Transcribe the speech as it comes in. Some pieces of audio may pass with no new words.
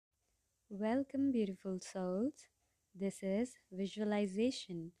Welcome, beautiful souls. This is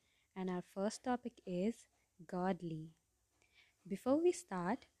visualization, and our first topic is godly. Before we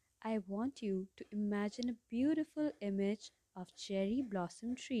start, I want you to imagine a beautiful image of cherry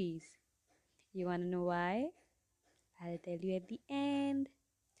blossom trees. You want to know why? I'll tell you at the end.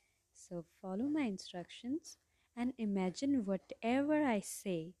 So, follow my instructions and imagine whatever I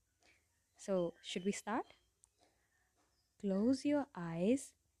say. So, should we start? Close your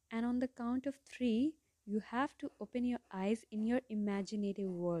eyes, and on the count of three, you have to open your eyes in your imaginative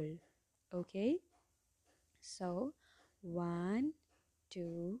world. Okay? So, one,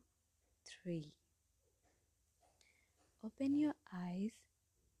 two, three. Open your eyes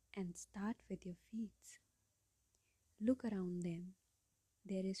and start with your feet. Look around them.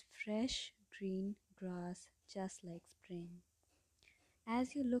 There is fresh green grass just like spring.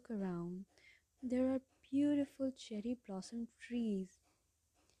 As you look around, there are beautiful cherry blossom trees,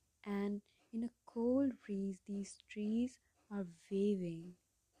 and in a cold breeze, these trees are waving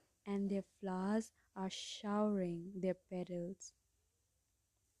and their flowers are showering their petals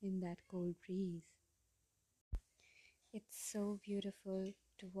in that cold breeze. It's so beautiful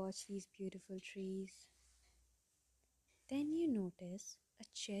to watch these beautiful trees. Then you notice a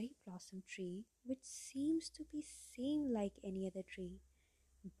cherry blossom tree which seems to be same like any other tree,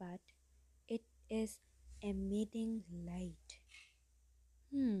 but it is emitting light.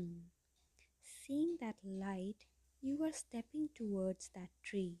 Hmm, Seeing that light, you are stepping towards that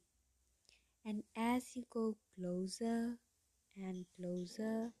tree. And as you go closer and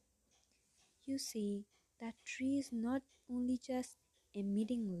closer, you see that tree is not only just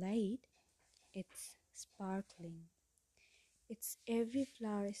emitting light, it's sparkling. Its every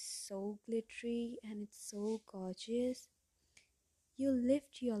flower is so glittery and it's so gorgeous. You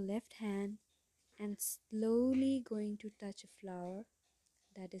lift your left hand and slowly going to touch a flower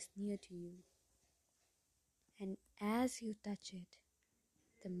that is near to you. And as you touch it,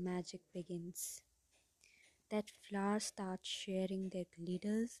 the magic begins. That flower starts sharing their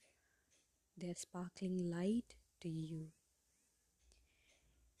glitters, their sparkling light to you.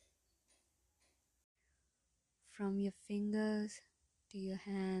 From your fingers to your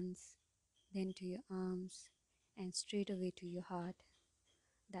hands, then to your arms, and straight away to your heart.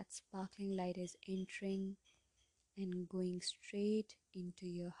 That sparkling light is entering and going straight into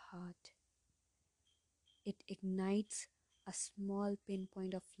your heart. It ignites a small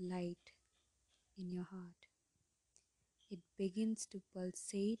pinpoint of light in your heart. It begins to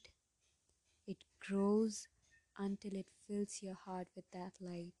pulsate. It grows until it fills your heart with that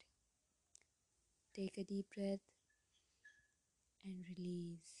light. Take a deep breath and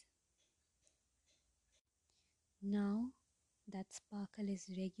release. Now that sparkle is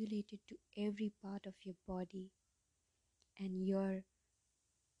regulated to every part of your body, and your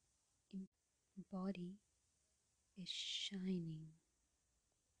body is shining,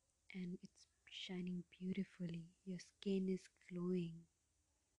 and it's shining beautifully. Your skin is glowing.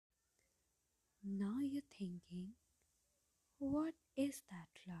 Now you're thinking, what is that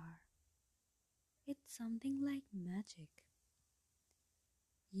flower? It's something like magic.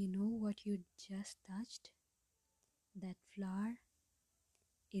 You know what you just touched? That flower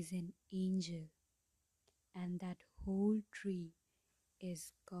is an angel, and that whole tree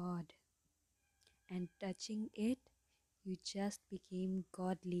is God. And touching it, you just became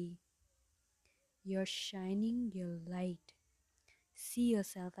godly. You're shining your light. See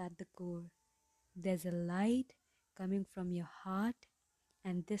yourself at the core. There's a light coming from your heart,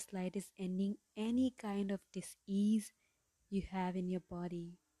 and this light is ending any kind of disease you have in your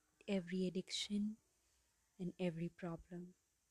body, every addiction and every problem.